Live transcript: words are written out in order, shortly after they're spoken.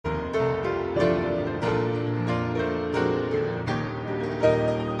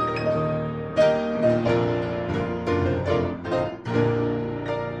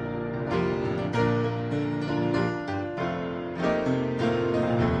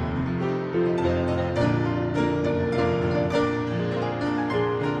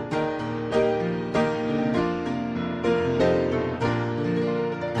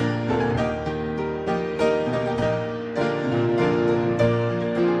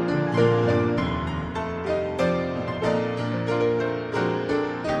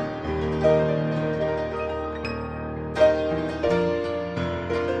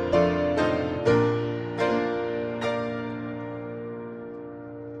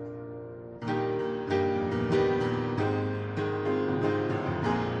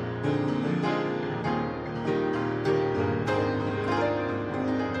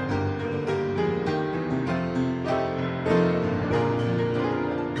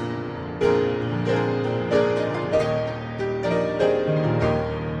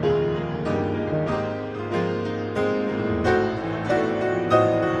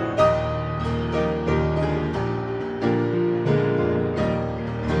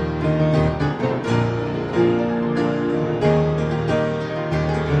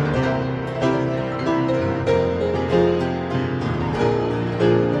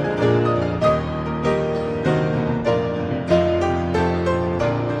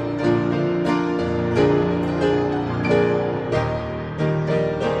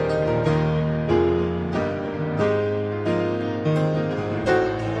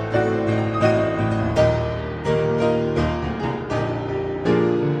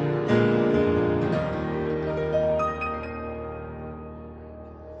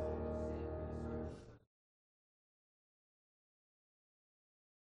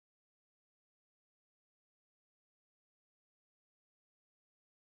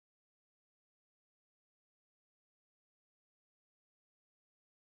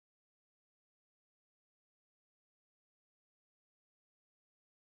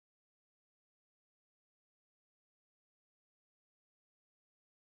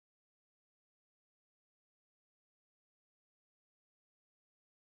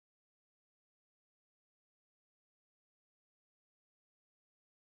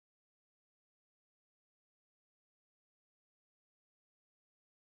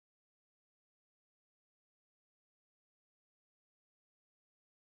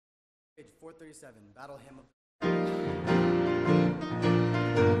Page 437, Battle Hymn of...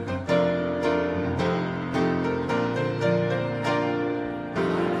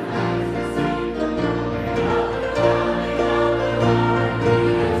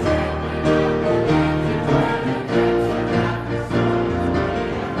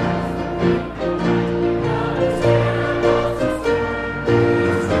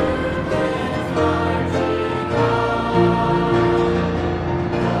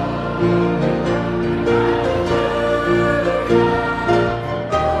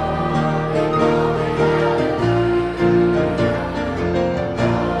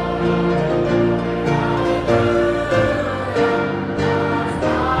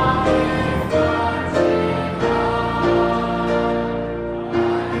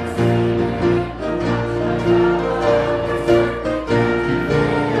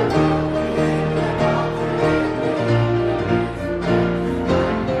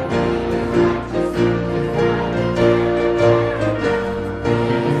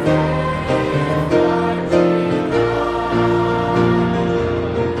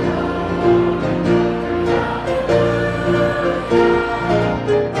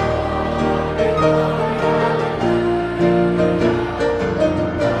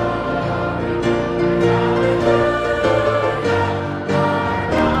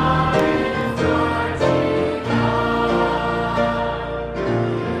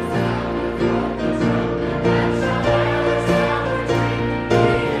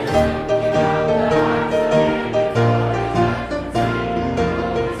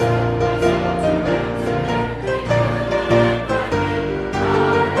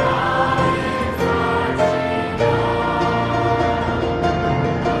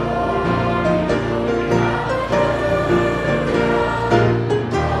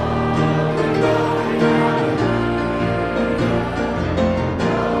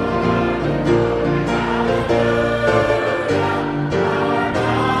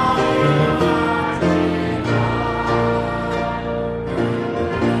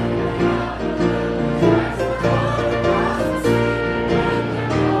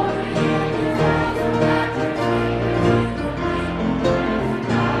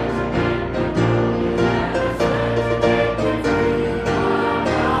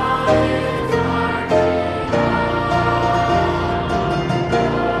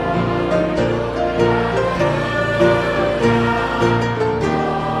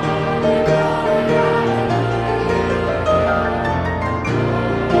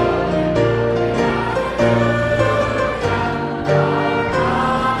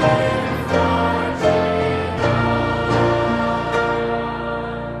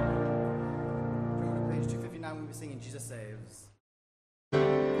 Page 259, we'll be singing Jesus Saves.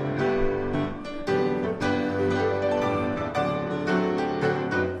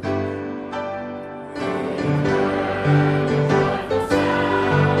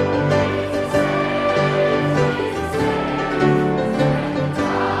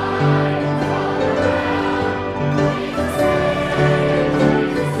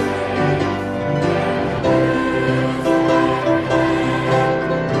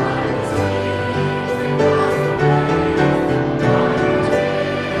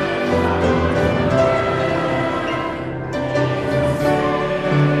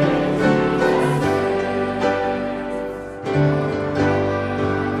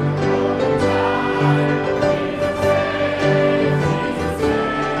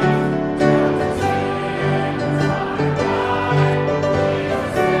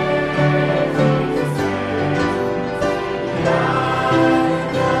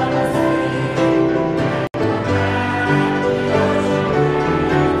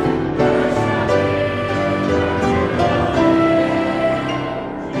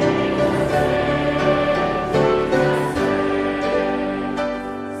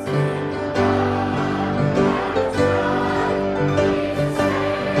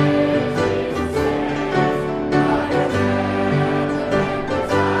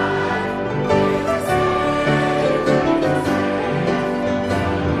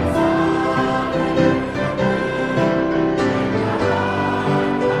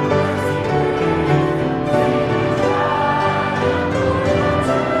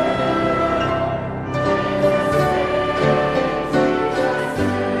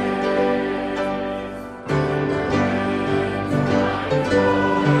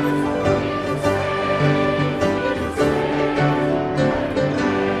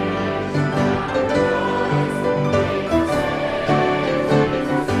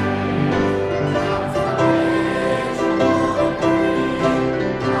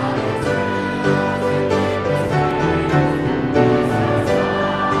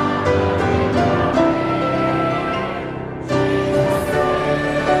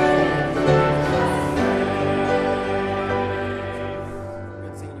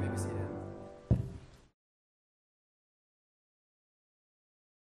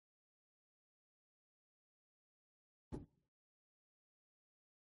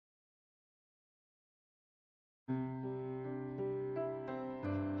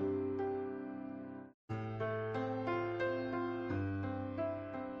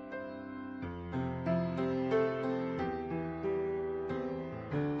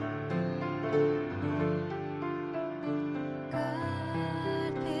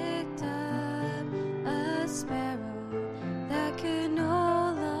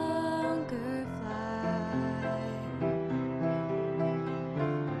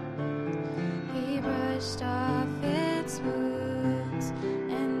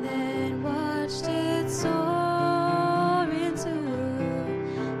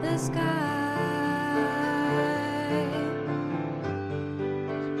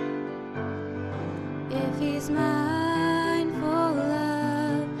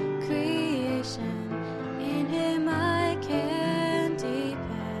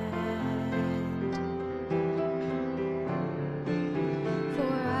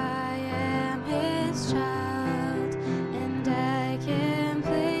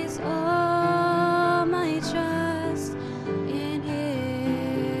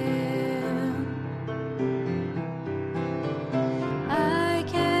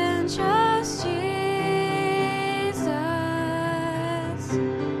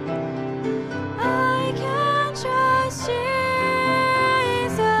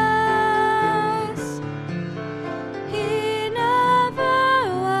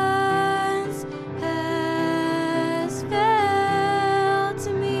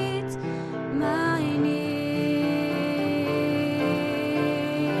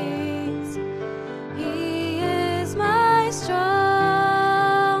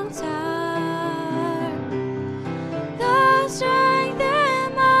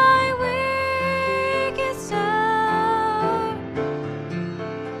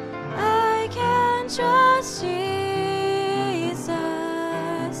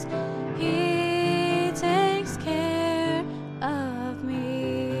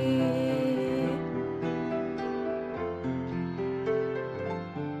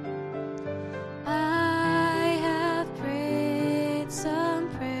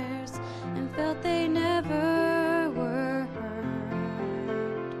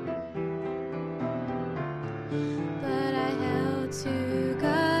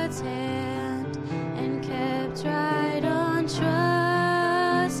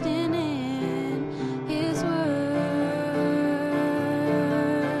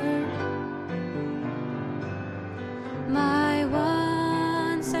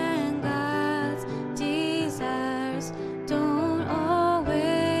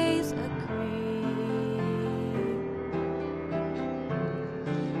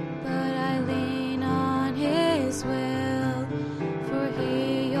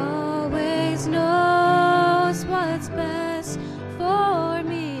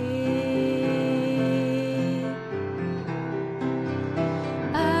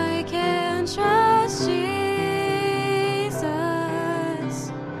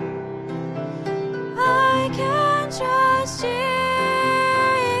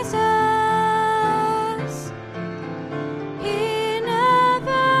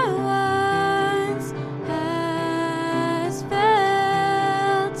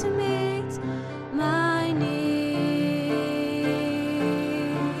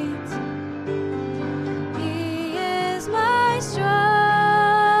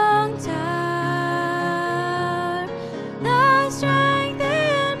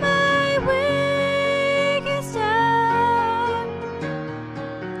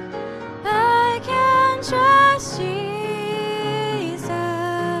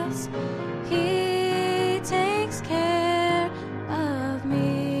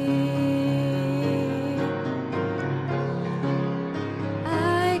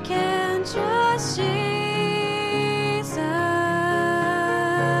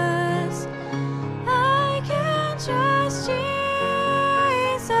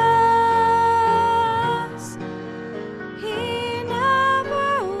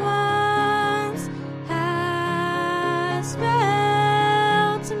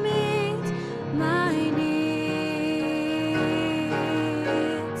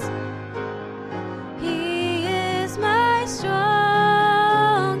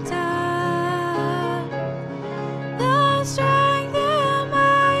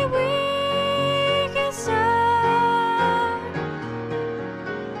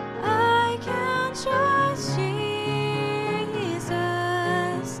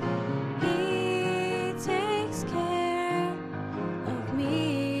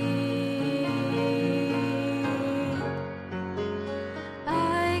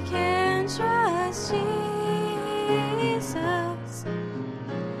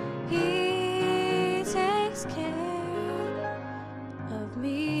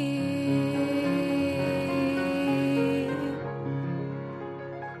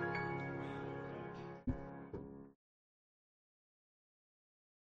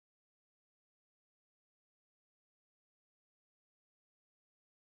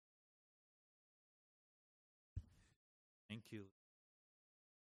 Thank you.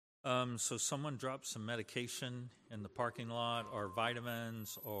 So someone dropped some medication in the parking lot or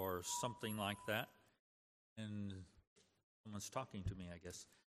vitamins or something like that, and someone's talking to me, I guess.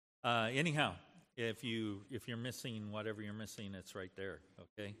 Anyhow, if you're missing whatever you're missing, it's right there,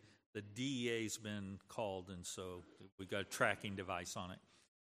 okay? The DEA's been called, and so we got a tracking device on it.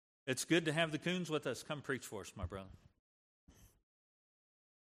 It's good to have the Coons with us. Come preach for us, my brother.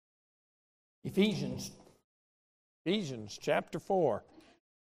 Ephesians chapter 4.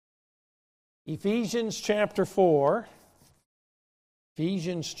 Ephesians chapter 4.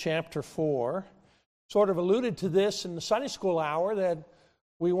 Sort of alluded to this in the Sunday school hour that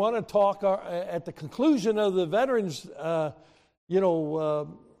we want to talk at the conclusion of the veterans,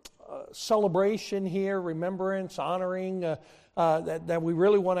 celebration here, remembrance, honoring, that we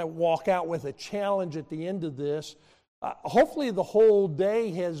really want to walk out with a challenge at the end of this. Hopefully the whole day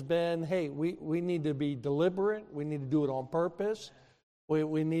has been, hey, we need to be deliberate. We need to do it on purpose.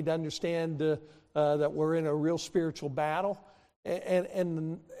 We need to understand that we're in a real spiritual battle,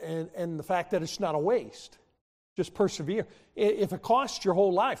 and the fact that it's not a waste. Just persevere. If it costs your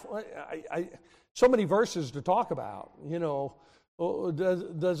whole life, so many verses to talk about.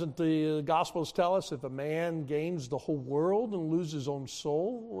 Doesn't the Gospels tell us if a man gains the whole world and loses his own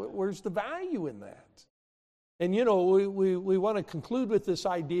soul, where's the value in that? And, we want to conclude with this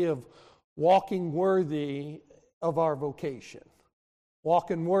idea of walking worthy of our vocation.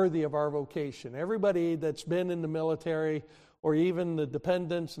 Walking worthy of our vocation. Everybody that's been in the military or even the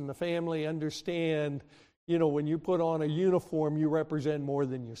dependents and the family understand, when you put on a uniform, you represent more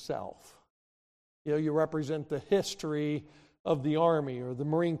than yourself. You represent the history of the Army or the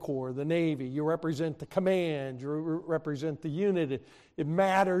Marine Corps, the Navy. You represent the command. You represent the unit. It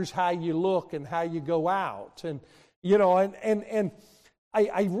matters how you look and how you go out. And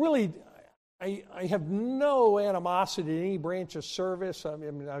I have no animosity in any branch of service. I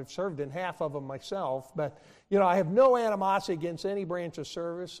mean, I've served in half of them myself, but I have no animosity against any branch of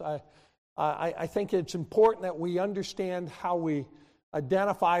service. I think it's important that we understand how we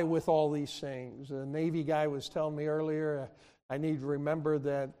identify with all these things. The Navy guy was telling me earlier, I need to remember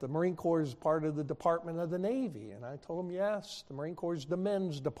that the Marine Corps is part of the Department of the Navy. And I told him, yes, the Marine Corps is the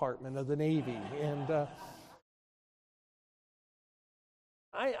men's department of the Navy. And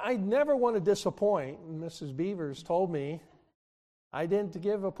I never want to disappoint. And Mrs. Beavers told me I didn't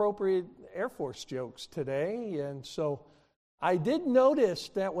give appropriate Air Force jokes today. And so I did notice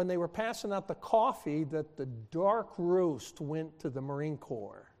that when they were passing out the coffee that the dark roast went to the Marine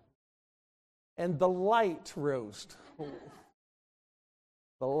Corps. And the light roast,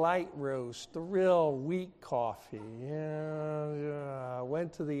 the real weak coffee,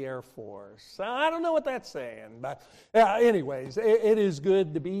 went to the Air Force. I don't know what that's saying, but anyways, it is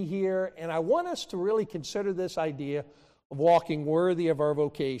good to be here, and I want us to really consider this idea of walking worthy of our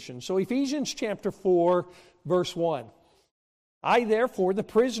vocation. So Ephesians chapter 4, verse 1. I, therefore, the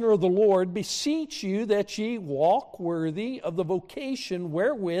prisoner of the Lord, beseech you that ye walk worthy of the vocation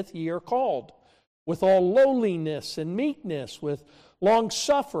wherewith ye are called, with all lowliness and meekness, with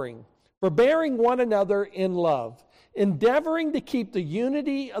long-suffering, forbearing one another in love, endeavoring to keep the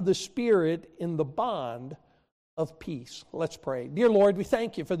unity of the Spirit in the bond of peace. Let's pray. Dear Lord, we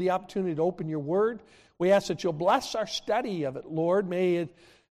thank you for the opportunity to open your word. We ask that you'll bless our study of it, Lord. May it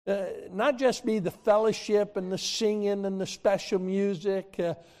not just be the fellowship and the singing and the special music,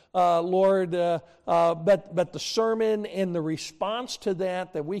 Lord, but the sermon and the response to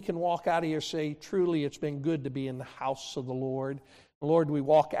that we can walk out of here and say, truly, it's been good to be in the house of the Lord. Lord, we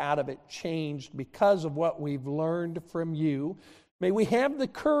walk out of it changed because of what we've learned from you. May we have the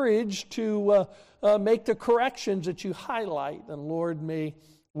courage to make the corrections that you highlight. And Lord, may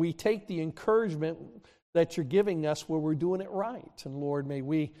we take the encouragement that you're giving us where we're doing it right. And Lord, may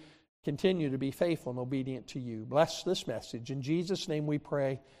we continue to be faithful and obedient to you. Bless this message. In Jesus' name we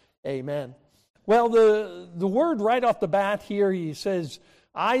pray. Amen. Well, the word right off the bat here, he says,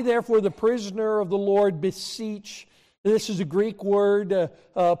 I, therefore, the prisoner of the Lord, beseech. This is a Greek word,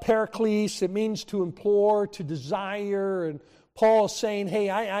 paraklesis. It means to implore, to desire. And Paul is saying, hey,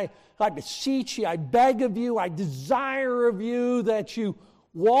 I beseech you, I beg of you, I desire of you that you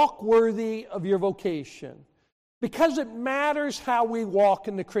walk worthy of your vocation. Because it matters how we walk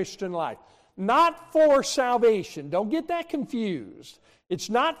in the Christian life. Not for salvation. Don't get that confused. It's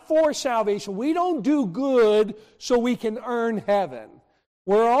not for salvation. We don't do good so we can earn heaven.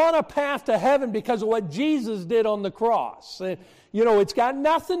 We're on a path to heaven because of what Jesus did on the cross. It's got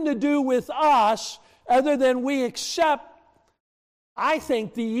nothing to do with us other than we accept, I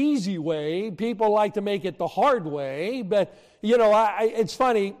think, the easy way. People like to make it the hard way, but, it's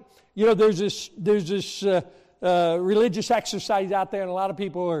funny. There's this religious exercise out there, and a lot of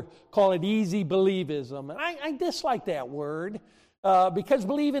people call it easy believism. And I dislike that word because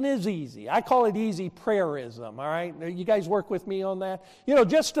believing is easy. I call it easy prayerism, all right? You guys work with me on that?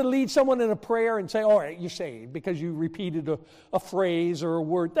 Just to lead someone in a prayer and say, all right, you're saved because you repeated a phrase or a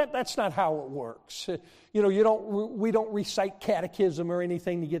word. That's not how it works. We don't recite catechism or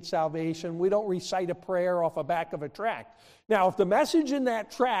anything to get salvation. We don't recite a prayer off the back of a tract. Now, if the message in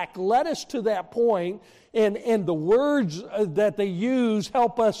that tract led us to that point, and the words that they use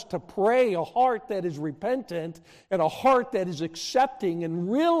help us to pray a heart that is repentant and a heart that is accepting and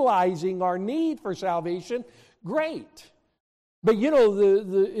realizing our need for salvation, great. But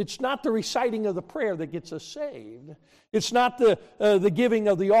it's not the reciting of the prayer that gets us saved. It's not the giving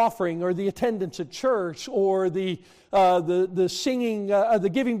of the offering or the attendance at church or the singing, the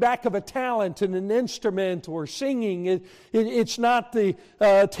giving back of a talent and an instrument or singing. It's not the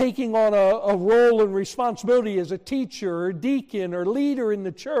taking on a role and responsibility as a teacher or deacon or leader in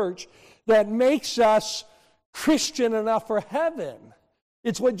the church that makes us Christian enough for heaven.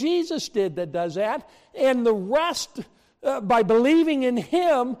 It's what Jesus did that does that, and the rest. By believing in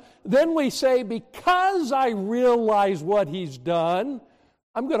Him, then we say, because I realize what He's done,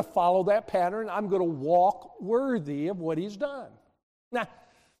 I'm going to follow that pattern. I'm going to walk worthy of what He's done. Now,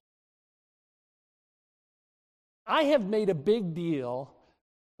 I have made a big deal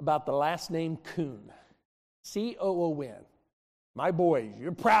about the last name Coon. C-O-O-N. My boys,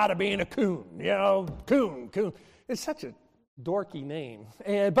 you're proud of being a Coon. Coon. It's such a dorky name.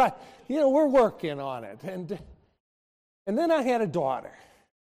 But we're working on it. And then I had a daughter.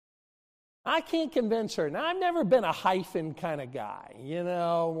 I can't convince her. Now, I've never been a hyphen kind of guy.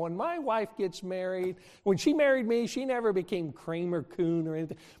 When my wife gets married, when she married me, she never became Kramer Coon or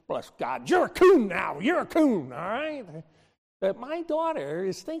anything. Bless God, you're a Coon now. You're a Coon, all right? But my daughter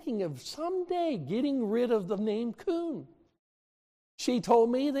is thinking of someday getting rid of the name Coon. She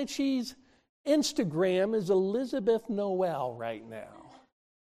told me that she's Instagram is Elizabeth Noel right now.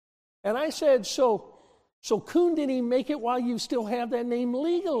 And I said, So Coon didn't even make it while you still have that name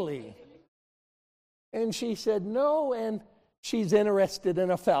legally. And she said no, and she's interested in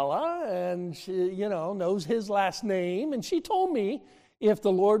a fella, and she, knows his last name. And she told me if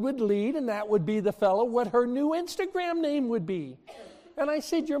the Lord would lead, and that would be the fella, what her new Instagram name would be. And I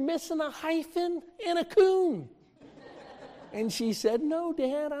said, you're missing a hyphen and a Coon. And she said, no,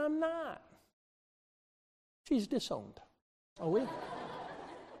 Dad, I'm not. She's disowned.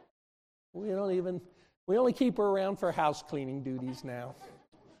 We only keep her around for house cleaning duties now.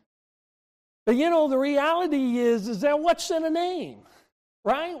 But the reality is that what's in a name,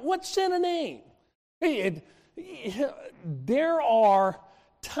 right? What's in a name? There are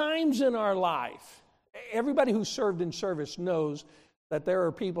times in our life, everybody who served in service knows that there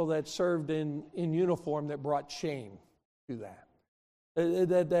are people that served in uniform that brought shame to that.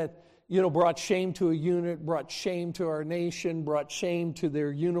 That brought shame to a unit, brought shame to our nation, brought shame to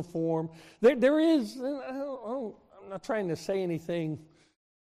their uniform. There is, I'm not trying to say anything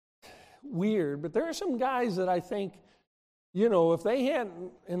weird, but there are some guys that I think, if they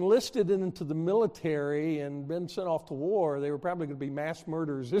hadn't enlisted into the military and been sent off to war, they were probably going to be mass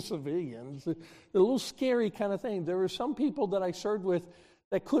murderers as civilians. A little scary kind of thing. There were some people that I served with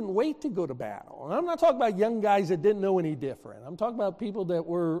that couldn't wait to go to battle. And I'm not talking about young guys that didn't know any different. I'm talking about people that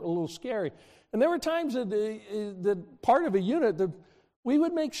were a little scary. And there were times that part of a unit that we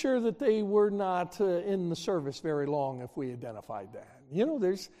would make sure that they were not in the service very long if we identified that.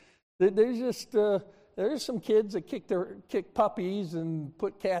 There's some kids that kick puppies and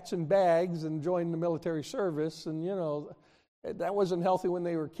put cats in bags and join the military service, and that wasn't healthy when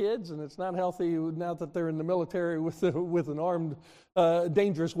they were kids, and it's not healthy now that they're in the military with an armed,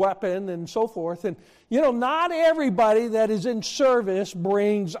 dangerous weapon and so forth. And, not everybody that is in service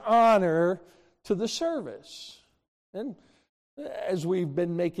brings honor to the service. And as we've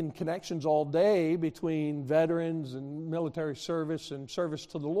been making connections all day between veterans and military service and service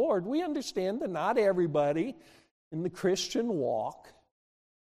to the Lord, we understand that not everybody in the Christian walk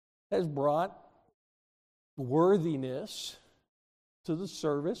has brought worthiness to the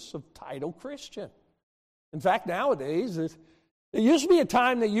service of title Christian. In fact, nowadays, there used to be a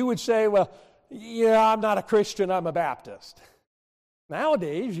time that you would say, well, yeah, I'm not a Christian, I'm a Baptist.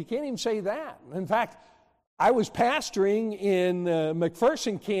 Nowadays, you can't even say that. In fact, I was pastoring in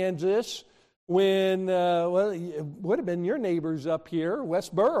McPherson, Kansas, when, it would have been your neighbors up here,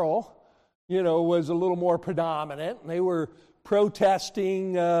 Westboro, was a little more predominant. And they were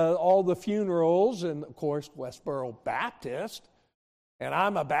protesting all the funerals, and of course, Westboro Baptist. And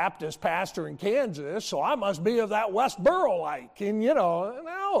I'm a Baptist pastor in Kansas, so I must be of that Westboro-like. And,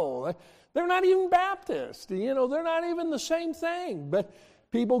 no, they're not even Baptist. They're not even the same thing. But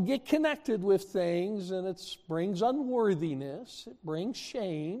people get connected with things, and it brings unworthiness. It brings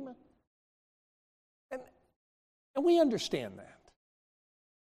shame. And we understand that.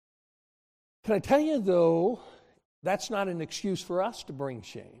 Can I tell you, though, that's not an excuse for us to bring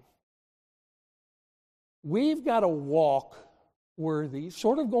shame. We've got to walk worthy,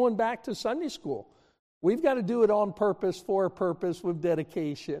 sort of going back to Sunday school. We've got to do it on purpose, for a purpose, with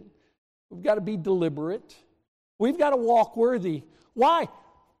dedication. We've got to be deliberate. We've got to walk worthy. Why?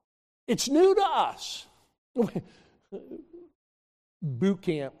 It's new to us. Boot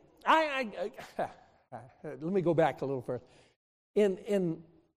camp. Let me go back a little further.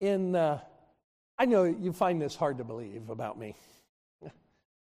 I know you find this hard to believe about me.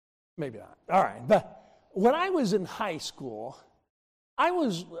 Maybe not. All right, but when I was in high school, I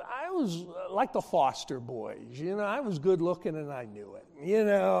was like the Foster boys. I was good looking and I knew it.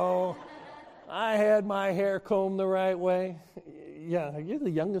 I had my hair combed the right way. Yeah, you're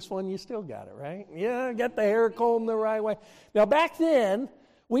the youngest one, you still got it, right? Yeah, get the hair combed the right way. Now, back then,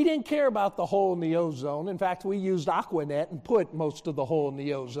 we didn't care about the hole in the ozone. In fact, we used Aquanet and put most of the hole in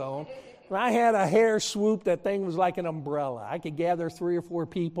the ozone. And I had a hair swoop. That thing was like an umbrella. I could gather 3 or 4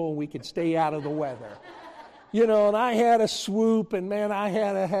 people and we could stay out of the weather. And I had a swoop, and man, I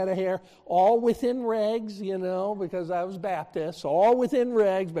had a hair all within regs, because I was Baptist, all within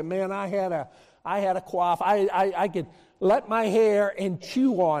regs. But man, I had a coif. I could let my hair and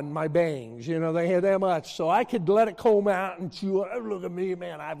chew on my bangs. They had that much, so I could let it comb out and chew. Look at me,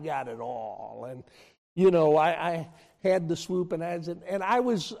 man, I've got it all. And I had the swoop, and I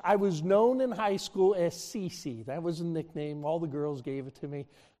was known in high school as CC. That was a nickname. All the girls gave it to me.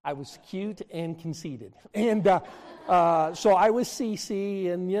 I was cute and conceited. And so I was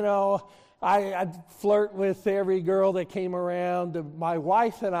CC, and, I'd flirt with every girl that came around. My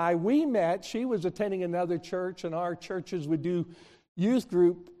wife and I, we met. She was attending another church, and our churches would do youth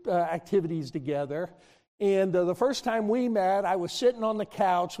group activities together. And the first time we met, I was sitting on the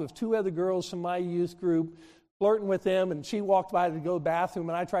couch with 2 other girls from my youth group, flirting with them, and she walked by to go to the bathroom,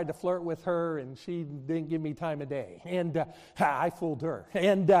 and I tried to flirt with her, and she didn't give me time of day. And I fooled her.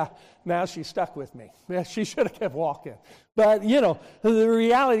 And now she's stuck with me. She should have kept walking. But, the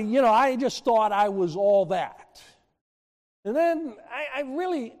reality, I just thought I was all that. And then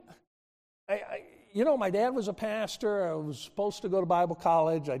my dad was a pastor. I was supposed to go to Bible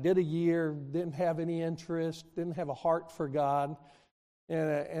college. I did a year, didn't have any interest, didn't have a heart for God.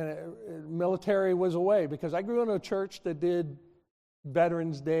 And military was a way, because I grew in a church that did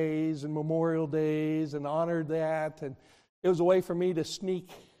Veterans Days and Memorial Days and honored that. And it was a way for me to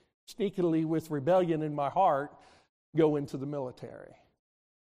sneakily, with rebellion in my heart, go into the military.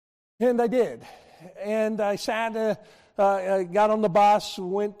 And I did. And I got on the bus,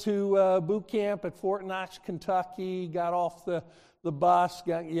 went to boot camp at Fort Knox, Kentucky, got off the bus,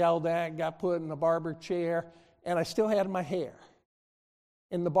 got yelled at, got put in a barber chair, and I still had my hair.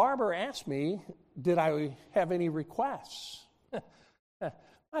 And the barber asked me, did I have any requests?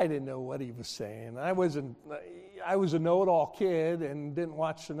 I didn't know what he was saying. I was a know-it-all kid and didn't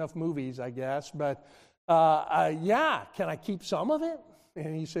watch enough movies, I guess. But, yeah, can I keep some of it?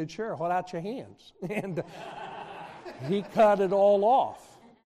 And he said, sure, hold out your hands. And he cut it all off.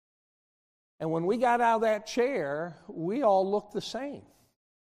 And when we got out of that chair, we all looked the same.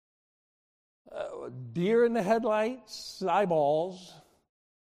 Deer in the headlights, eyeballs,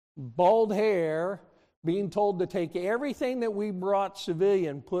 bald hair, being told to take everything that we brought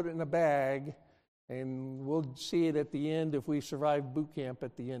civilian, put it in a bag, and we'll see it at the end if we survive boot camp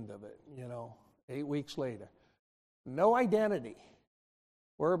at the end of it, 8 weeks later. No identity.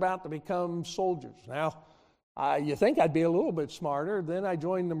 We're about to become soldiers. Now, you think I'd be a little bit smarter. Then I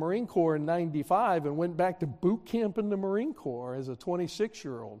joined the Marine Corps in 95 and went back to boot camp in the Marine Corps as a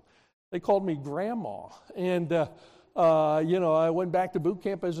 26-year-old. They called me Grandma. And I went back to boot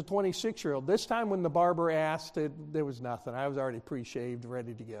camp as a 26-year-old. This time when the barber asked, there was nothing. I was already pre-shaved,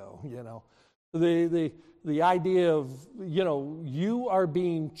 ready to go, The idea of, you are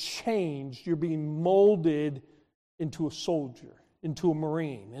being changed. You're being molded into a soldier, into a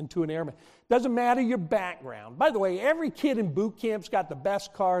Marine, into an airman. Doesn't matter your background. By the way, every kid in boot camp's got the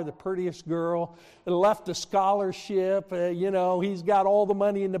best car, the prettiest girl, left a scholarship, he's got all the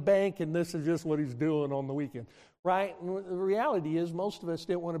money in the bank, and this is just what he's doing on the weekend. right? And the reality is most of us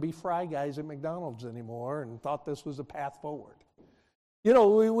didn't want to be fry guys at McDonald's anymore and thought this was a path forward. You know,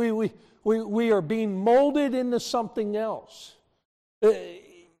 we are being molded into something else.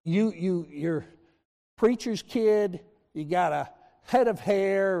 You're preacher's kid, you got a head of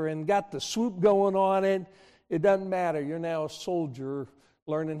hair and got the swoop going on it. It doesn't matter. You're now a soldier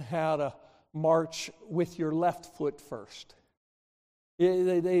learning how to march with your left foot first.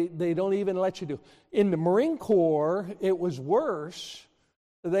 They don't even let you do. In the Marine Corps, it was worse.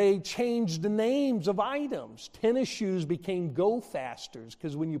 They changed the names of items. Tennis shoes became Go Fasters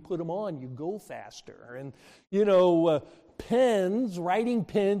because when you put them on, you go faster. And, pens, writing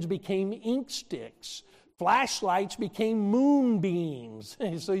pens became ink sticks. Flashlights became moonbeams,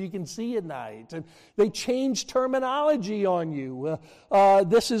 so you can see at night. And they changed terminology on you.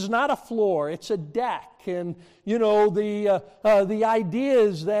 This is not a floor, it's a deck. And, the idea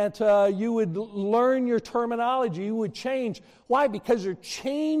is that you would learn your terminology, you would change. Why? Because they're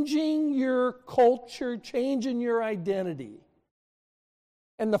changing your culture, changing your identity.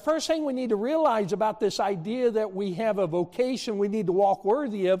 And the first thing we need to realize about this idea that we have a vocation we need to walk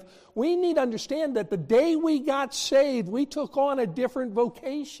worthy of, we need to understand that the day we got saved, we took on a different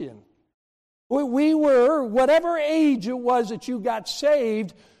vocation. We were, whatever age it was that you got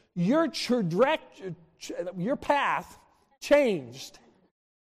saved, your path changed.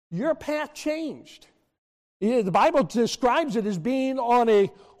 Your path changed. The Bible describes it as being on a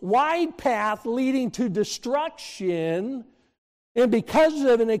wide path leading to destruction. And because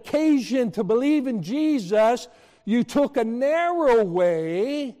of an occasion to believe in Jesus, you took a narrow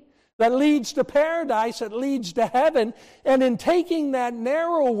way that leads to paradise, that leads to heaven. And in taking that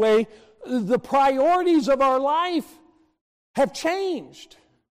narrow way, the priorities of our life have changed.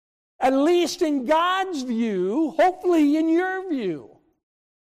 At least in God's view, hopefully in your view.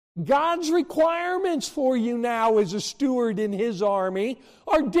 God's requirements for you now as a steward in His army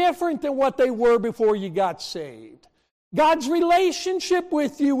are different than what they were before you got saved. God's relationship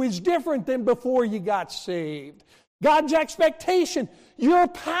with you is different than before you got saved. God's expectation, your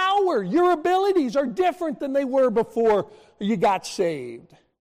power, your abilities are different than they were before you got saved.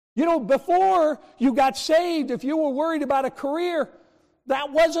 Before you got saved, if you were worried about a career,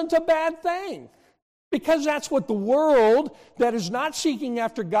 that wasn't a bad thing. Because that's what the world that is not seeking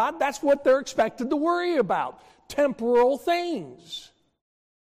after God, that's what they're expected to worry about. Temporal things.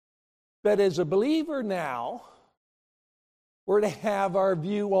 But as a believer now, we're to have our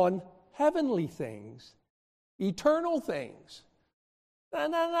view on heavenly things, eternal things.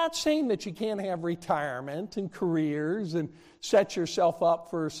 And I'm not saying that you can't have retirement and careers and set yourself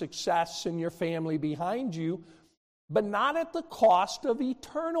up for success and your family behind you, but not at the cost of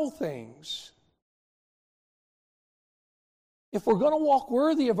eternal things. If we're going to walk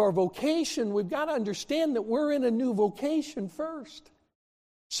worthy of our vocation, we've got to understand that we're in a new vocation first.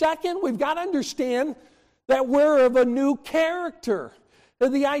 Second, we've got to understand that we're of a new character.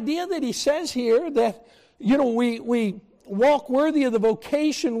 The idea that he says here that, we walk worthy of the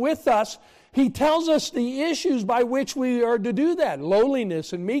vocation with us, he tells us the issues by which we are to do that.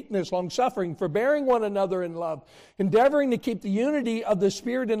 Lowliness and meekness, long-suffering, forbearing one another in love, endeavoring to keep the unity of the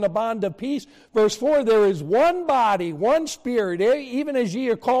Spirit in the bond of peace. Verse 4, there is one body, one Spirit, even as ye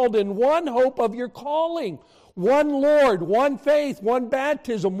are called in one hope of your calling. One Lord, one faith, one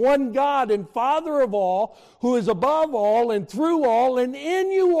baptism, one God and Father of all, who is above all and through all and in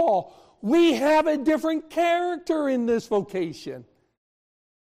you all. We have a different character in this vocation.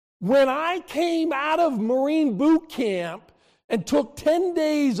 When I came out of Marine boot camp and took 10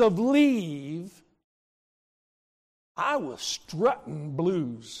 days of leave, I was strutting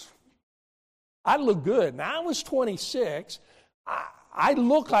blues. I looked good. Now, I was 26. I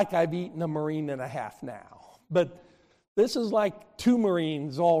look like I've eaten a Marine and a half now. But this is like two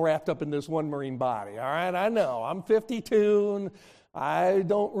Marines all wrapped up in this one Marine body, all right? I know. I'm 52, and I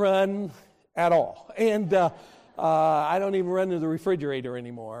don't run at all. And I don't even run to the refrigerator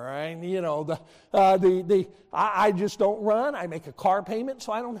anymore, right? I just don't run. I make a car payment,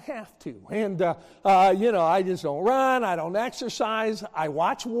 so I don't have to. And, I just don't run. I don't exercise. I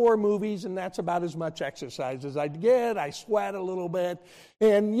watch war movies, and that's about as much exercise as I get. I sweat a little bit.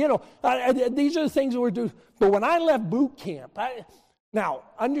 And, these are the things that we're doing. But when I left boot camp, now,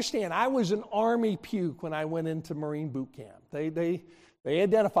 understand, I was an Army puke when I went into Marine boot camp. They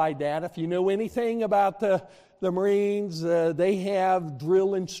identified that. If you know anything about the Marines, they have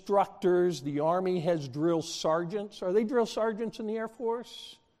drill instructors. The Army has drill sergeants. Are they drill sergeants in the Air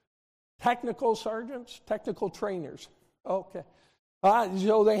Force? Technical sergeants? Technical trainers. Okay.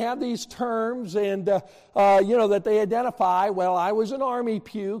 So they have these terms, and that they identify. Well, I was an Army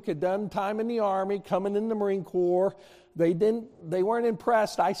puke, had done time in the Army, coming in the Marine Corps. They weren't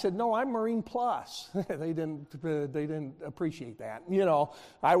impressed. I said, no, I'm Marine Plus. They didn't appreciate that.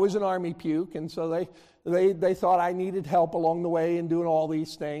 I was an Army puke, and so they thought I needed help along the way in doing all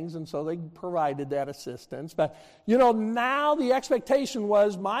these things, and so they provided that assistance. But now the expectation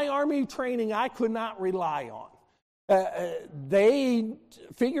was my Army training I could not rely on. They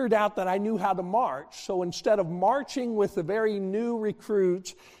figured out that I knew how to march, so instead of marching with the very new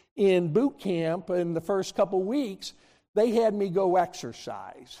recruits in boot camp in the first couple weeks, they had me go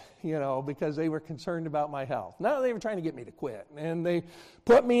exercise, because they were concerned about my health. No, they were trying to get me to quit. And they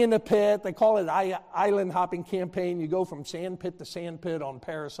put me in the pit. They call it island hopping campaign. You go from sand pit to sand pit on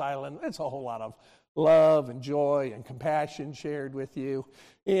Parris Island. It's a whole lot of love and joy and compassion shared with you.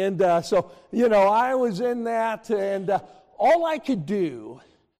 And so I was in that, and all I could do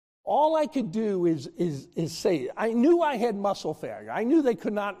is say, I knew I had muscle failure. I knew they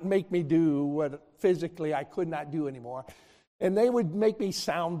could not make me do what physically I could not do anymore. And they would make me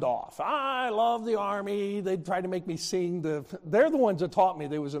sound off. I love the Army. They'd try to make me sing they're the ones that taught me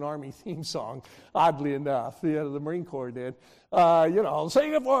there was an Army theme song, oddly enough. The Marine Corps did.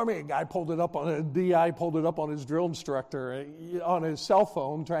 Sing it for me. A guy pulled it up DI pulled it up on his drill instructor on his cell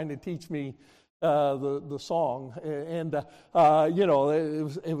phone trying to teach me the song, and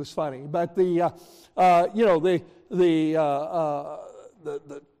it was funny. But the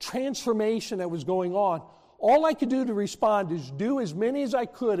transformation that was going on, all I could do to respond is do as many as I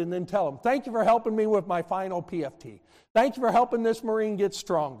could and then tell them, thank you for helping me with my final PFT. Thank you for helping this Marine get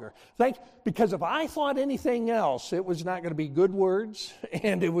stronger. Because if I thought anything else, it was not going to be good words,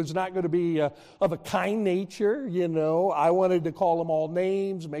 and it was not going to be of a kind nature. I wanted to call them all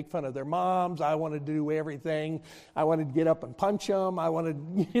names, make fun of their moms. I wanted to do everything. I wanted to get up and punch them.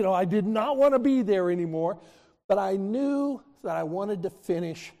 I did not want to be there anymore. But I knew that I wanted to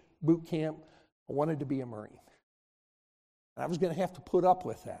finish boot camp. I wanted to be a Marine. And I was going to have to put up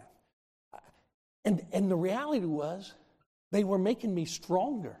with that. And the reality was, they were making me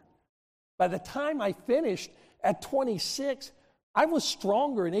stronger. By the time I finished at 26, I was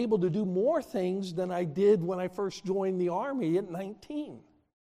stronger and able to do more things than I did when I first joined the Army at 19.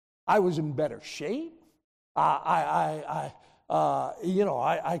 I was in better shape. I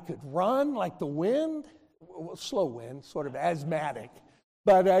could run like the wind, slow wind, sort of asthmatic.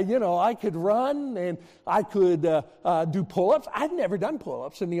 But, I could run, and I could do pull-ups. I'd never done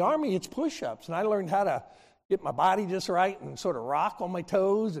pull-ups. In the Army, it's push-ups. And I learned how to get my body just right and sort of rock on my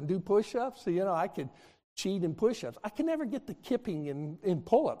toes and do push-ups. So, I could cheat in push-ups. I could never get the kipping in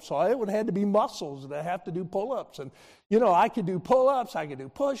pull-ups. So it would have had to be muscles that have to do pull-ups. And, I could do pull-ups. I could do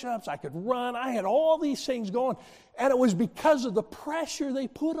push-ups. I could run. I had all these things going. And it was because of the pressure they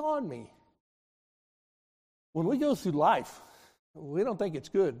put on me. When we go through life, we don't think it's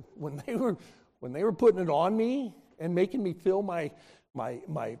good. When they were putting it on me and making me fill my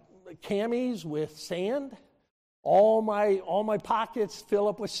camis with sand, all my pockets fill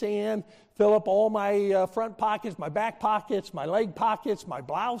up with sand, fill up all my front pockets, my back pockets, my leg pockets, my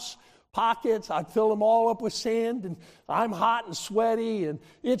blouse pockets. I'd fill them all up with sand, and I'm hot and sweaty, and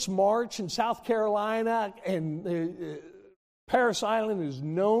it's March in South Carolina, and Parris Island is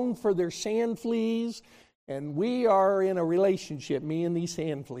known for their sand fleas. And we are in a relationship, me and these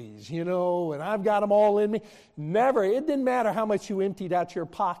sand fleas, and I've got them all in me. It didn't matter how much you emptied out your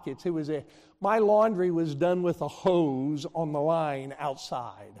pockets. My laundry was done with a hose on the line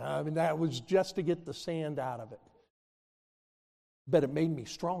outside. That was just to get the sand out of it. But it made me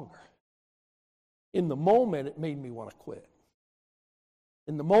stronger. In the moment, it made me want to quit.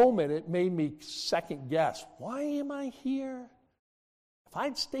 In the moment, it made me second guess. Why am I here? If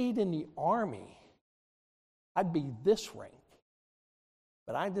I'd stayed in the Army, I'd be this rank.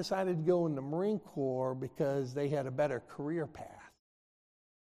 But I decided to go in the Marine Corps because they had a better career path.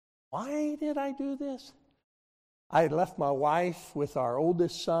 Why did I do this? I had left my wife with our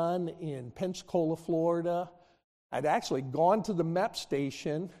oldest son in Pensacola, Florida. I'd actually gone to the MEP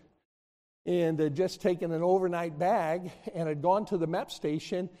station and had just taken an overnight bag and had gone to the MEP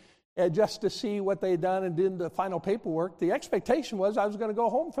station just to see what they had done and did the final paperwork. The expectation was I was going to go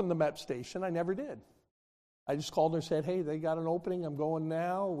home from the MEP station. I never did. I just called her and said, hey, they got an opening. I'm going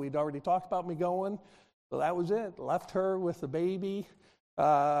now. We'd already talked about me going. So that was it. Left her with the baby,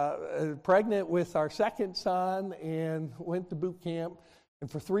 pregnant with our second son, and went to boot camp. And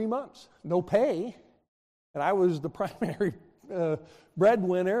for 3 months, no pay. And I was the primary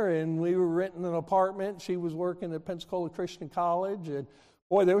breadwinner, and we were renting an apartment. She was working at Pensacola Christian College. And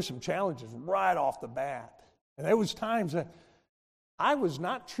boy, there were some challenges right off the bat. And there was times that I was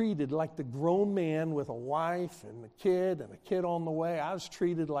not treated like the grown man with a wife and a kid on the way. I was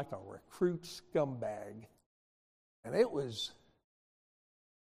treated like a recruit scumbag. And it would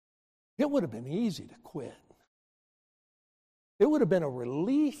have been easy to quit. It would have been a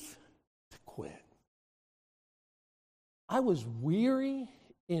relief to quit. I was weary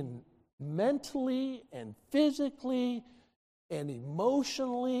mentally and physically and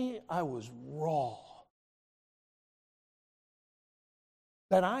emotionally. I was raw.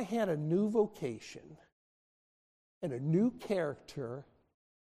 That I had a new vocation and a new character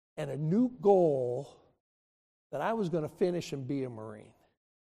and a new goal that I was going to finish and be a Marine.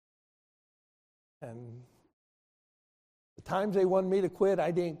 And the times they wanted me to quit,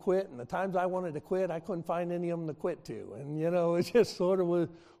 I didn't quit. And the times I wanted to quit, I couldn't find any of them to quit to. And, it just sort of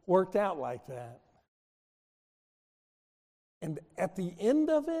worked out like that. And at the end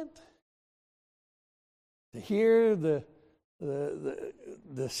of it, to hear the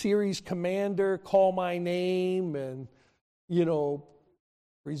series commander call my name and,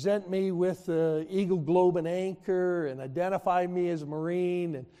 present me with the Eagle Globe and Anchor and identify me as a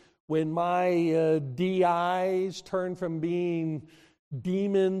Marine. And when my DIs turned from being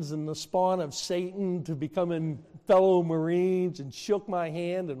demons and the spawn of Satan to becoming fellow Marines and shook my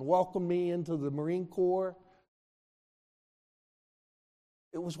hand and welcomed me into the Marine Corps,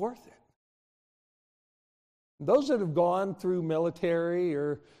 it was worth it. Those that have gone through military,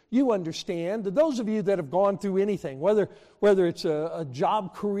 or you understand, those of you that have gone through anything, whether it's a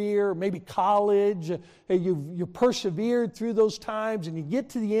job career, maybe college, you persevered through those times and you get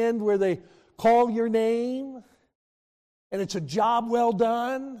to the end where they call your name and it's a job well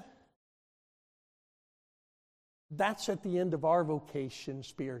done. That's at the end of our vocation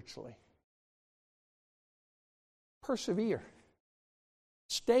spiritually. Persevere.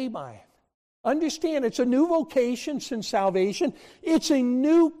 Stay by it. Understand, it's a new vocation since salvation. It's a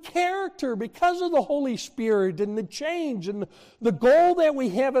new character because of the Holy Spirit and the change and the goal that we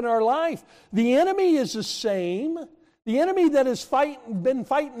have in our life. The enemy is the same. The enemy that has been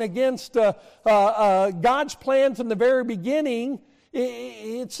fighting against God's plan from the very beginning,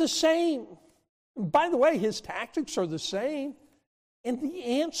 it's the same. By the way, his tactics are the same. And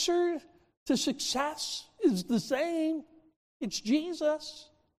the answer to success is the same. It's Jesus.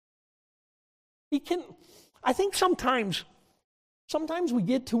 I think sometimes we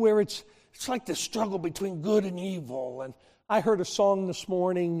get to where it's like the struggle between good and evil. And I heard a song this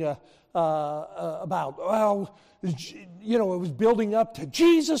morning about, it was building up to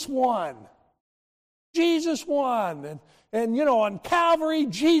Jesus won. Jesus won. And on Calvary,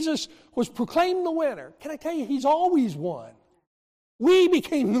 Jesus was proclaimed the winner. Can I tell you, he's always won. We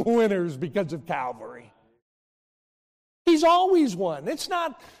became the winners because of Calvary. He's always won. It's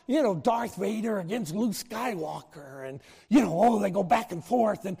not, Darth Vader against Luke Skywalker and, they go back and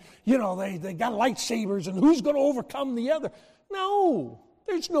forth and, they got lightsabers and who's going to overcome the other. No,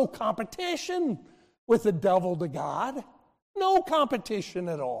 there's no competition with the devil to God. No competition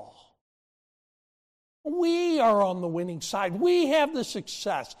at all. We are on the winning side. We have the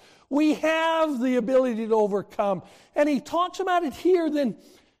success. We have the ability to overcome. And he talks about it here,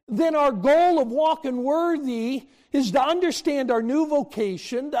 then our goal of walking worthy is to understand our new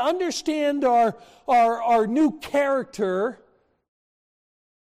vocation, to understand our new character.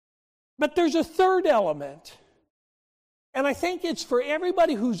 But there's a third element. And I think it's for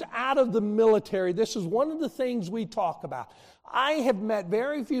everybody who's out of the military. This is one of the things we talk about. I have met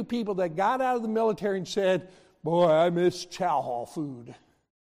very few people that got out of the military and said, boy, I miss chow hall food.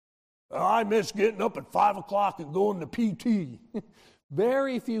 I miss getting up at 5 o'clock and going to PT.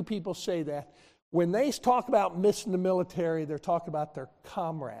 Very few people say that. When they talk about missing the military, they're talking about their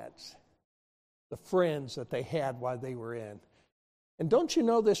comrades, the friends that they had while they were in. And don't you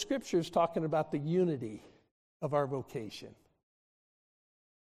know the Scripture is talking about the unity of our vocation?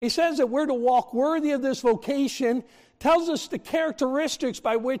 He says that we're to walk worthy of this vocation, tells us the characteristics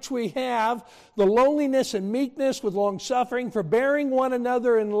by which we have the lowliness and meekness with long-suffering, forbearing one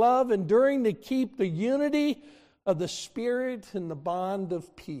another in love, enduring to keep the unity of the Spirit and the bond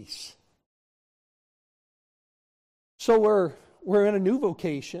of peace. So we're in a new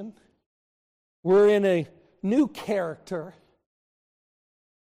vocation. We're in a new character.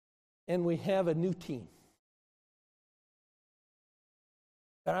 And we have a new team.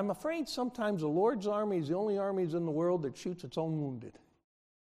 And I'm afraid sometimes the Lord's army is the only army in the world that shoots its own wounded.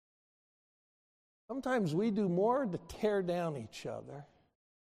 Sometimes we do more to tear down each other.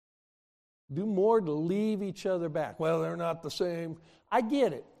 Do more to leave each other back. Well, they're not the same. I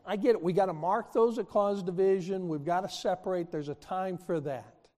get it. We got to mark those that cause division. We've got to separate. There's a time for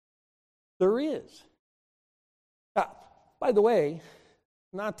that. There is. By the way,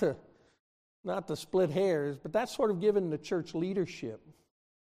 not to split hairs, but that's sort of given to church leadership,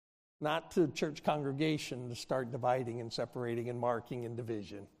 not to church congregation to start dividing and separating and marking and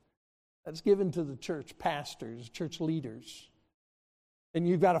division. That's given to the church pastors, church leaders. And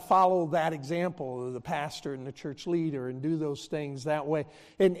you've got to follow that example of the pastor and the church leader and do those things that way.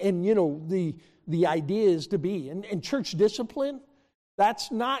 And you know, the idea is to be. And church discipline,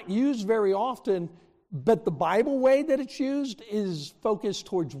 that's not used very often, but the Bible way that it's used is focused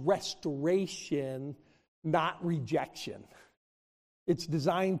towards restoration, not rejection. It's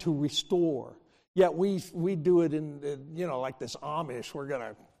designed to restore. Yet we do it in, you know, like this Amish, we're going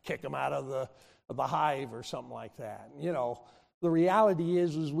to kick them out of the hive or something like that. You know, the reality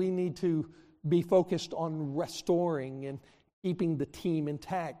is we need to be focused on restoring and keeping the team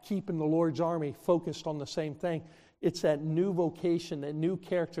intact, keeping the Lord's army focused on the same thing. It's that new vocation, that new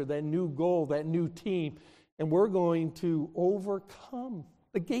character, that new goal, that new team. And we're going to overcome.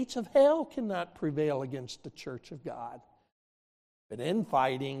 The gates of hell cannot prevail against the church of God. But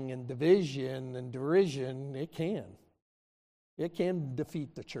infighting and division and derision, it can. It can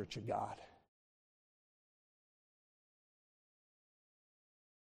defeat the church of God.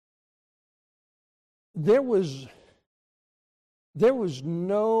 There was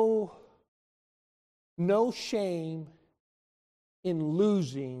no shame in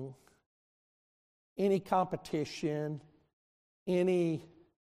losing any competition, any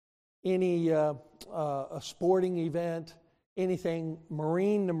a sporting event, anything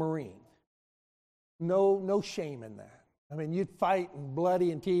Marine to Marine. No shame in that. I mean, you'd fight and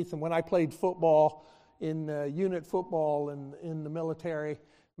bloody and teeth. And when I played football in unit football in the military,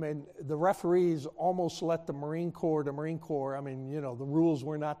 I mean, the referees almost let the Marine Corps to Marine Corps. I mean, you know, the rules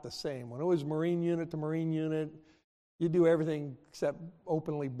were not the same. When it was Marine unit to Marine unit, you do everything except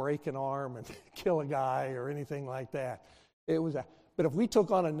openly break an arm and kill a guy or anything like that. But if we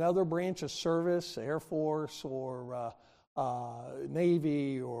took on another branch of service, Air Force or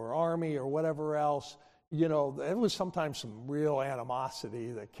Navy or Army or whatever else, you know, there was sometimes some real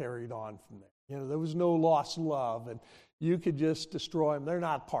animosity that carried on from there. You know, there was no lost love, and you could just destroy them. They're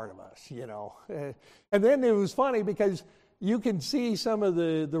not part of us, you know. And then it was funny because you can see some of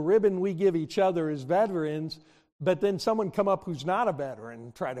the ribbon we give each other as veterans, but then someone come up who's not a veteran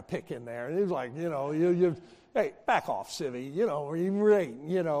and try to pick in there. And it was like, you know, hey, back off, civvy, you know,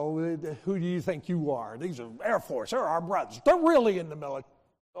 you know, who do you think you are? These are Air Force, they're our brothers. They're really in the military.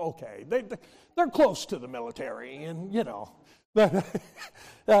 Okay, they're close to the military, and, you know. But,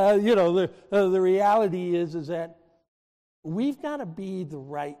 you know, the reality is that we've got to be the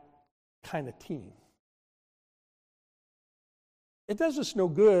right kind of team. It does us no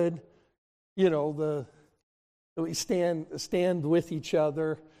good, you know, that we stand with each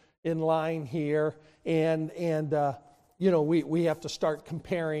other in line here, and you know, we have to start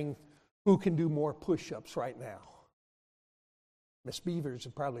comparing who can do more push-ups right now. Miss Beavers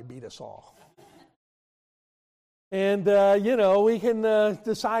would probably beat us all. And, you know, we can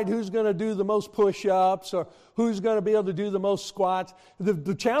decide who's going to do the most push-ups or who's going to be able to do the most squats.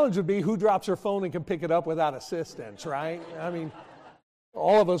 The challenge would be who drops their phone and can pick it up without assistance, right? I mean,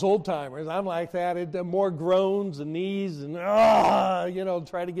 all of us old-timers, I'm like that. More groans and knees and, you know,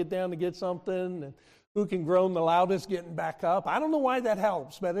 try to get down to get something. And who can groan the loudest getting back up. I don't know why that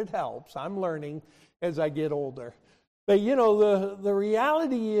helps, but it helps. I'm learning as I get older. But, you know, the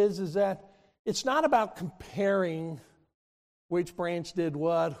reality is that it's not about comparing which branch did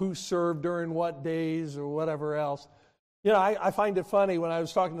what, who served during what days or whatever else. You know, I find it funny when I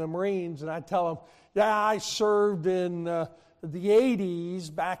was talking to the Marines and I tell them, yeah, I served in the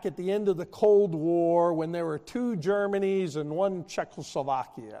 80s back at the end of the Cold War when there were 2 Germanys and 1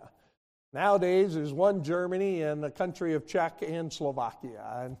 Czechoslovakia. Nowadays, there's 1 Germany and the country of Czech and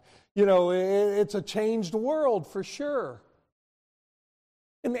Slovakia. And, you know, it's a changed world for sure.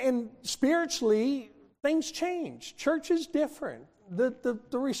 And spiritually, things change. Church is different. The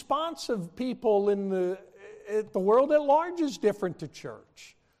response of people in the world at large is different to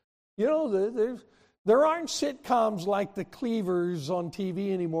church. You know, there aren't sitcoms like the Cleavers on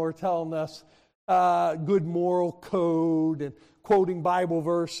TV anymore telling us good moral code and quoting Bible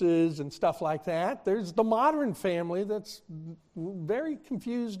verses and stuff like that. There's the modern family that's very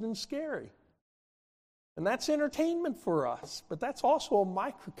confused and scary. And that's entertainment for us. But that's also a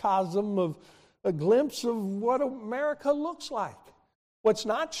microcosm of a glimpse of what America looks like. What's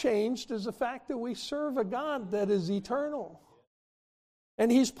not changed is the fact that we serve a God that is eternal.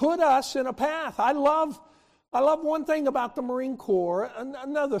 And He's put us in a path. I love one thing about the Marine Corps.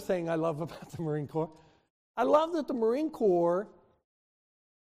 Another thing I love about the Marine Corps. I love that the Marine Corps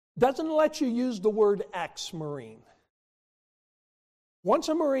doesn't let you use the word ex-Marine. Once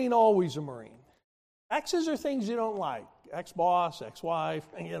a Marine, always a Marine. Exes are things you don't like. Ex-boss, ex-wife,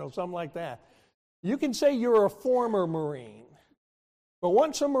 something like that. You can say you're a former Marine. But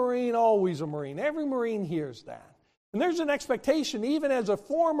once a Marine, always a Marine. Every Marine hears that. And there's an expectation, even as a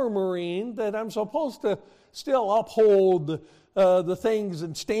former Marine, that I'm supposed to still uphold the things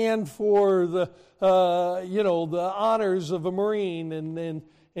and stand for the honors of a Marine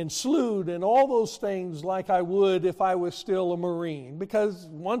and salute and all those things like I would if I was still a Marine. Because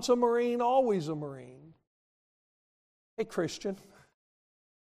once a Marine, always a Marine. Hey, Christian,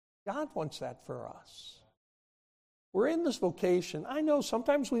 God wants that for us. We're in this vocation. I know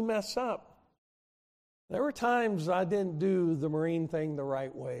sometimes we mess up. There were times I didn't do the Marine thing the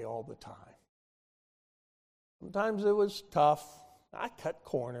right way all the time. Sometimes it was tough. I cut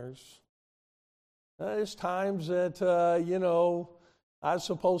corners. There's times that, I was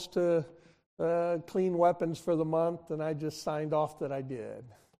supposed to clean weapons for the month, and I just signed off that I did.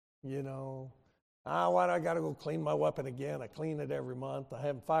 Why do I got to go clean my weapon again? I clean it every month. I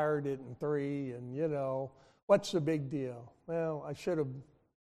haven't fired it in 3, and, what's the big deal? Well, I should have.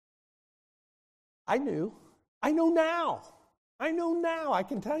 I knew. I know now. I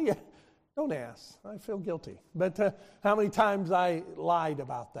can tell you. Don't ask. I feel guilty. But how many times I lied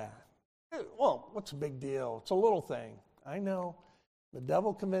about that? Well, what's the big deal? It's a little thing. I know. The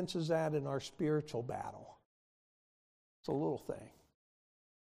devil convinces that in our spiritual battle. It's a little thing.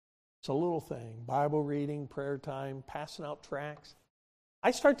 It's a little thing. Bible reading, prayer time, passing out tracts.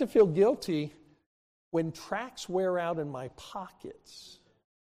 I start to feel guilty when tracts wear out in my pockets.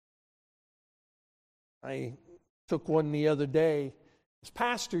 I took one the other day. As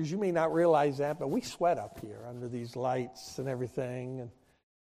pastors, you may not realize that, but we sweat up here under these lights and everything.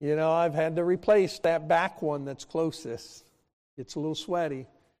 And, I've had to replace that back one that's closest. It's a little sweaty.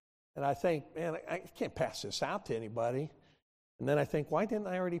 And I think, man, I can't pass this out to anybody. And then I think, why didn't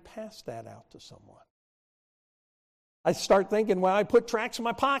I already pass that out to someone? I start thinking, well, I put tracts in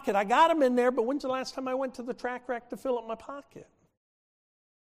my pocket. I got them in there, but when's the last time I went to the tract rack to fill up my pocket?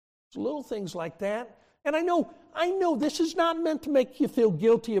 It's little things like that. And I know this is not meant to make you feel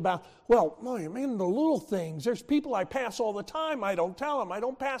guilty about, well, man, the little things. There's people I pass all the time. I don't tell them. I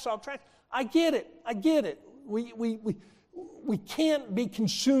don't pass out tracts. I get it. We can't be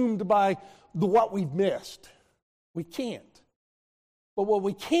consumed by what we've missed. We can't. But what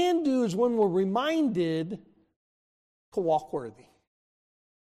we can do is when we're reminded to walk worthy.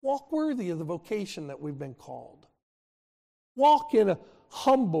 Walk worthy of the vocation that we've been called. Walk in a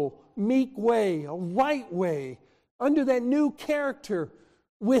humble, meek way, a right way, under that new character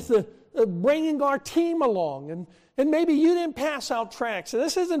with bringing our team along. And maybe you didn't pass out tracts. And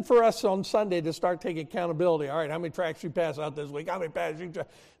this isn't for us on Sunday to start taking accountability. All right, how many tracts you pass out this week? How many pass you?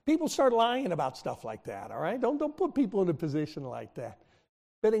 People start lying about stuff like that, all right? Don't put people in a position like that.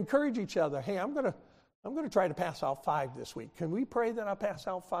 But encourage each other. Hey, I'm going to try to pass out 5 this week. Can we pray that I pass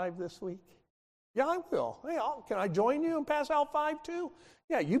out 5 this week? Yeah, I will. Hey, can I join you and pass out 5 too?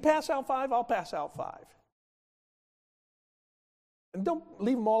 Yeah, you pass out 5, I'll pass out 5. And don't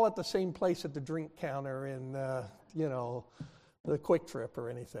leave them all at the same place at the drink counter in, the Quick Trip or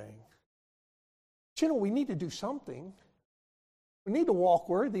anything. But, we need to do something. We need to walk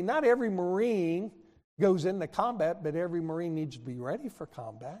worthy. Not every Marine goes into combat, but every Marine needs to be ready for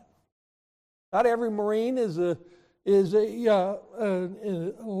combat. Not every Marine is a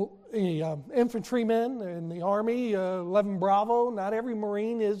infantryman in the Army, 11 Bravo. Not every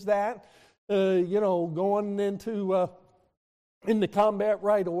Marine is that, going into combat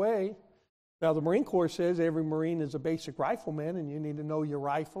right away. Now, the Marine Corps says every Marine is a basic rifleman, and you need to know your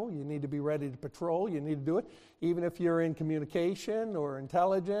rifle. You need to be ready to patrol. You need to do it. Even if you're in communication or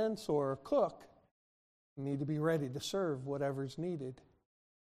intelligence or a cook, you need to be ready to serve whatever's needed.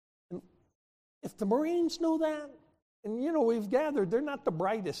 And if the Marines know that, and we've gathered, they're not the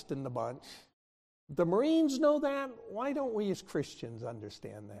brightest in the bunch. If the Marines know that, why don't we as Christians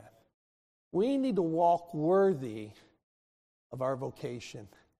understand that? We need to walk worthy of our vocation.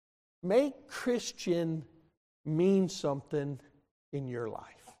 Make Christian mean something in your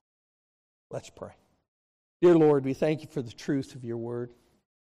life. Let's pray. Dear Lord, we thank you for the truth of your word.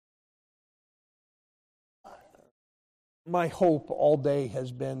 My hope all day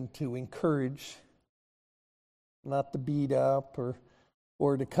has been to encourage, not to beat up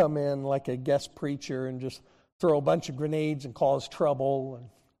or to come in like a guest preacher and just throw a bunch of grenades and cause trouble. And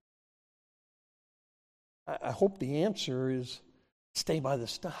I hope the answer is stay by the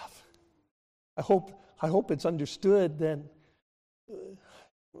stuff. I hope it's understood that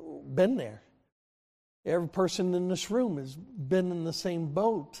been there. Every person in this room has been in the same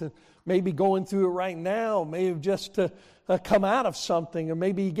boat, maybe going through it right now, may have just come out of something, or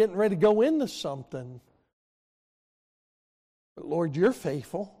maybe getting ready to go into something. But Lord, you're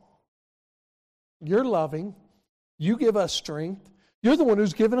faithful. You're loving. You give us strength. You're the one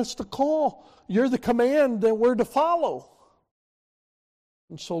who's given us the call. You're the command that we're to follow.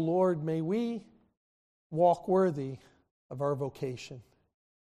 And so, Lord, may we walk worthy of our vocation.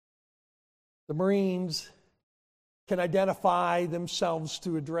 The Marines can identify themselves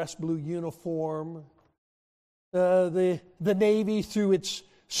through a dress blue uniform. The Navy through its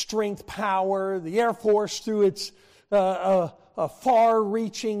strength, power. The Air Force through its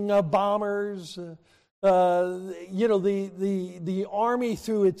far-reaching bombers. The Army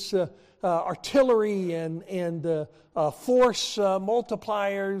through its artillery and force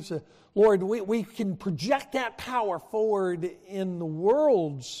multipliers. Lord, we can project that power forward in the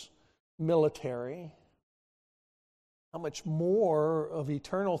world's military. How much more of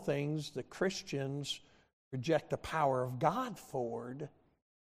eternal things the Christians project the power of God forward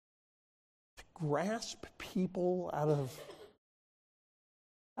to grasp people out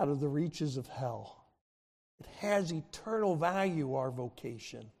of the reaches of hell. It has eternal value, our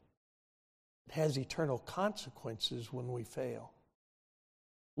vocation. It has eternal consequences when we fail.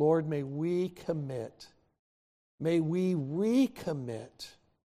 Lord, may we commit, may we recommit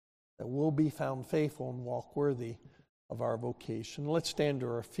that we'll be found faithful and walk worthy of our vocation. Let's stand to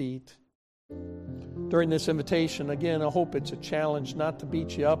our feet. During this invitation, again, I hope it's a challenge not to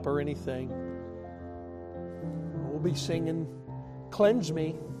beat you up or anything. We'll be singing, "Cleanse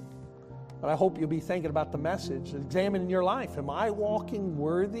Me," but I hope you'll be thinking about the message. Examining your life. Am I walking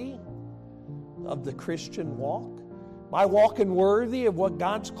worthy of the Christian walk? Am I walking worthy of what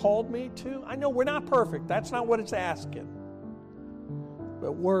God's called me to? I know we're not perfect. That's not what it's asking.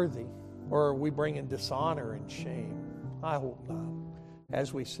 But worthy. Or are we bringing dishonor and shame? I hope not.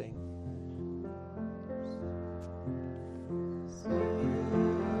 As we sing.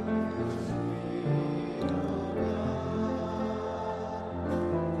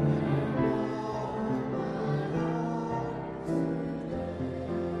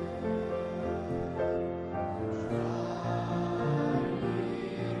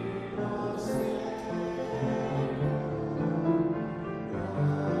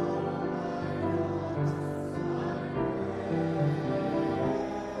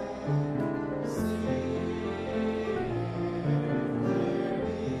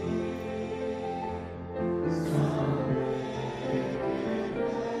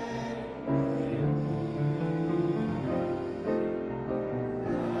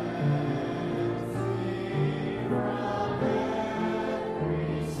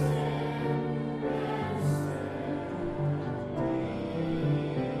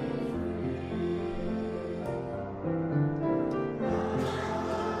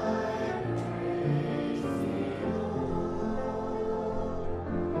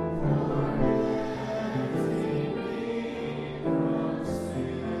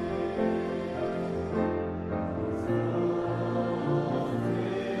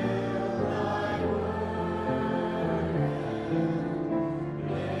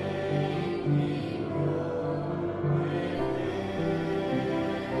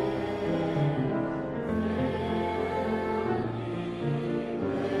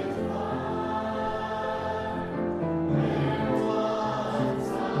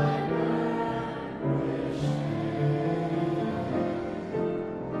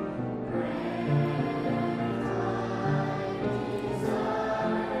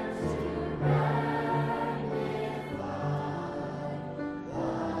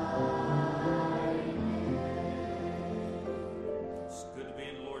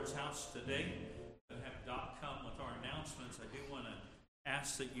 Today, to have Doc come with our announcements, I do want to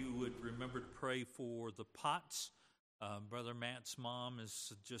ask that you would remember to pray for the Potts. Brother Matt's mom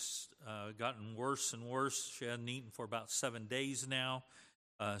has just gotten worse and worse. She hadn't eaten for about 7 days now.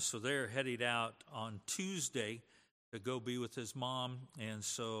 So they're headed out on Tuesday to go be with his mom. And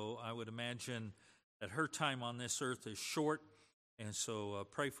so I would imagine that her time on this earth is short. And so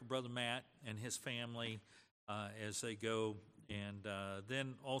pray for Brother Matt and his family as they go. And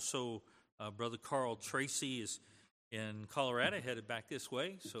then also Brother Carl Tracy is in Colorado, headed back this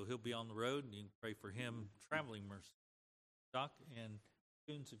way, so he'll be on the road, and you can pray for him, traveling mercy. Doc and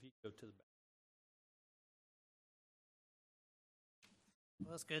Coons, if you go to the back.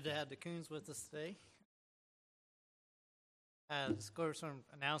 Well, it's good to have the Coons with us today. Let's go over some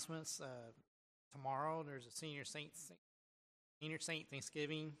announcements. Tomorrow, there's a Senior Saint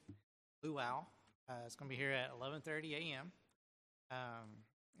Thanksgiving luau. It's going to be here at 11:30 a.m.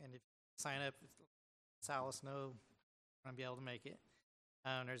 And if you sign up, Salas know I'm going to be able to make it.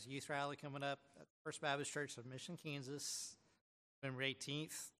 There's a youth rally coming up at First Baptist Church of Mission, Kansas, November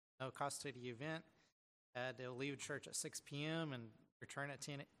 18th. No cost to the event. They'll leave church at 6 p.m. and return at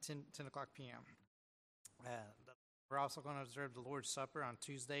 10 o'clock p.m. We're also going to observe the Lord's Supper on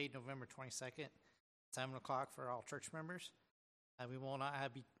Tuesday, November 22nd, 7 o'clock for all church members. We will not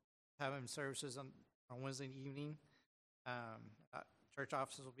be having services on Wednesday evening. Church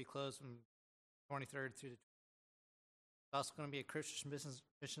offices will be closed from 23rd through the 20th. There's also going to be a Christian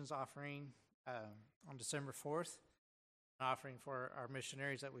missions offering on December 4th, an offering for our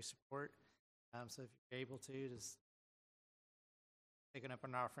missionaries that we support. So if you're able to, just taking up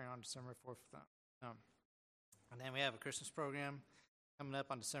an offering on December 4th. And then we have a Christmas program coming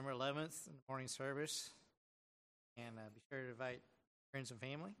up on December 11th in the morning service. And be sure to invite friends and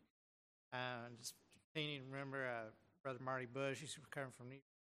family. Just continue to remember Brother Marty Bush. He's recovering from knee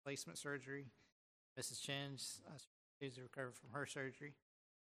replacement surgery. Mrs. Chen, she's recovered from her surgery.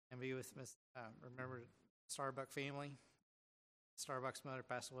 And be with remember the Starbuck family. Starbuck's mother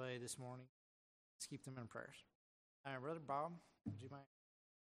passed away this morning. Let's keep them in prayers. Brother Bob, would you mind?